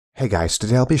Hey guys,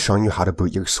 today I'll be showing you how to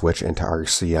boot your Switch into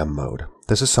RCM mode.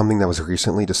 This is something that was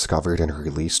recently discovered and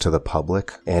released to the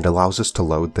public, and allows us to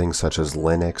load things such as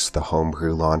Linux, the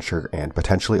Homebrew launcher, and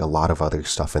potentially a lot of other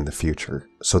stuff in the future.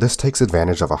 So this takes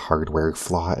advantage of a hardware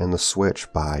flaw in the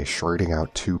Switch by shorting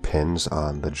out 2 pins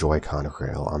on the joycon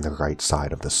rail on the right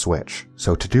side of the Switch.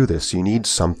 So to do this, you need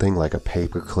something like a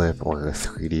paperclip or a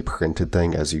 3D printed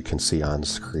thing, as you can see on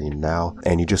screen now,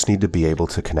 and you just need to be able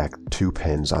to connect 2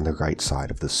 pins on the right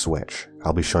side of the Switch.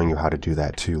 I'll be showing you how to do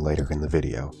that too later in the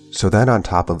video. So then on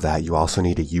top of that, you also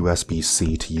need a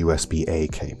USB-C to USB-A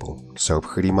cable. So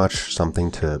pretty much something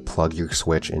to plug your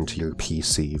Switch into your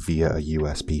PC via a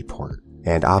USB port.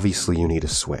 And obviously you need a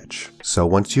Switch. So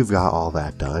once you've got all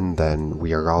that done, then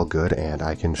we are all good and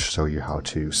I can show you how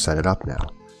to set it up now.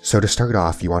 So to start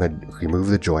off, you want to remove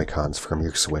the Joy-Cons from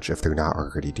your Switch if they're not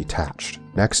already detached.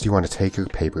 Next, you want to take your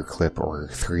paperclip or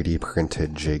 3D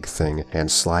printed jig thing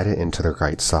and slide it into the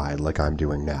right side like I'm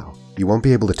doing now. You won't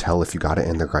be able to tell if you got it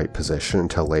in the right position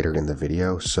until later in the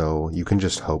video, so you can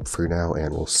just hope for now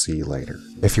and we'll see later.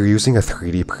 If you're using a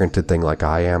 3D printed thing like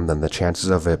I am, then the chances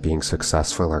of it being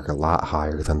successful are a lot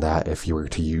higher than that if you were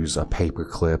to use a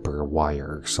paperclip or a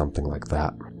wire or something like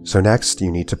that. So next,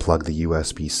 you need to plug the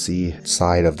USB-C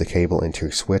side of the cable into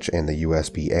your Switch and the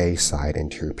USB-A side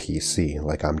into your PC,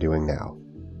 like I'm doing now.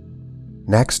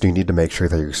 Next, you need to make sure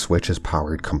that your Switch is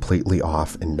powered completely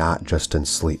off and not just in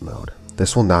sleep mode.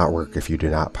 This will not work if you do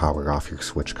not power off your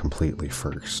Switch completely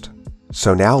first.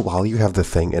 So now, while you have the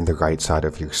thing in the right side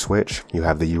of your Switch, you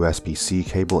have the USB-C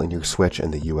cable in your Switch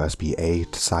and the USB-A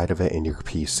side of it in your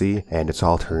PC, and it's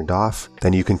all turned off,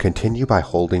 then you can continue by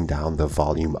holding down the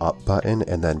volume up button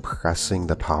and then pressing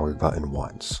the power button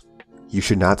once. You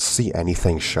should not see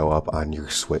anything show up on your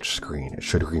Switch screen. It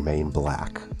should remain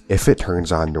black. If it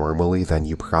turns on normally, then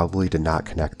you probably did not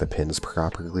connect the pins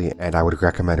properly, and I would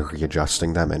recommend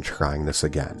readjusting them and trying this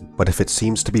again. But if it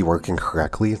seems to be working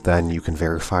correctly, then you can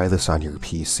verify this on your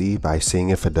PC by seeing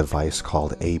if a device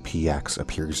called APX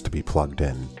appears to be plugged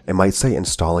in. It might say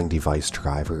installing device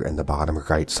driver in the bottom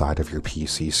right side of your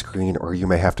PC screen, or you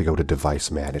may have to go to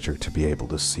Device Manager to be able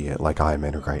to see it, like I'm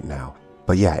in right now.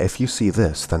 But yeah, if you see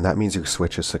this, then that means your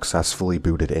Switch is successfully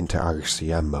booted into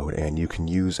RCM mode and you can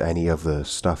use any of the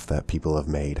stuff that people have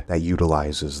made that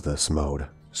utilizes this mode.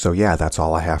 So yeah, that's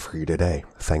all I have for you today.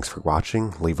 Thanks for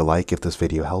watching, leave a like if this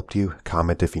video helped you,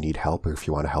 comment if you need help or if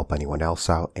you want to help anyone else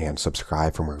out, and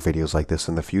subscribe for more videos like this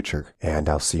in the future. And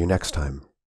I'll see you next time.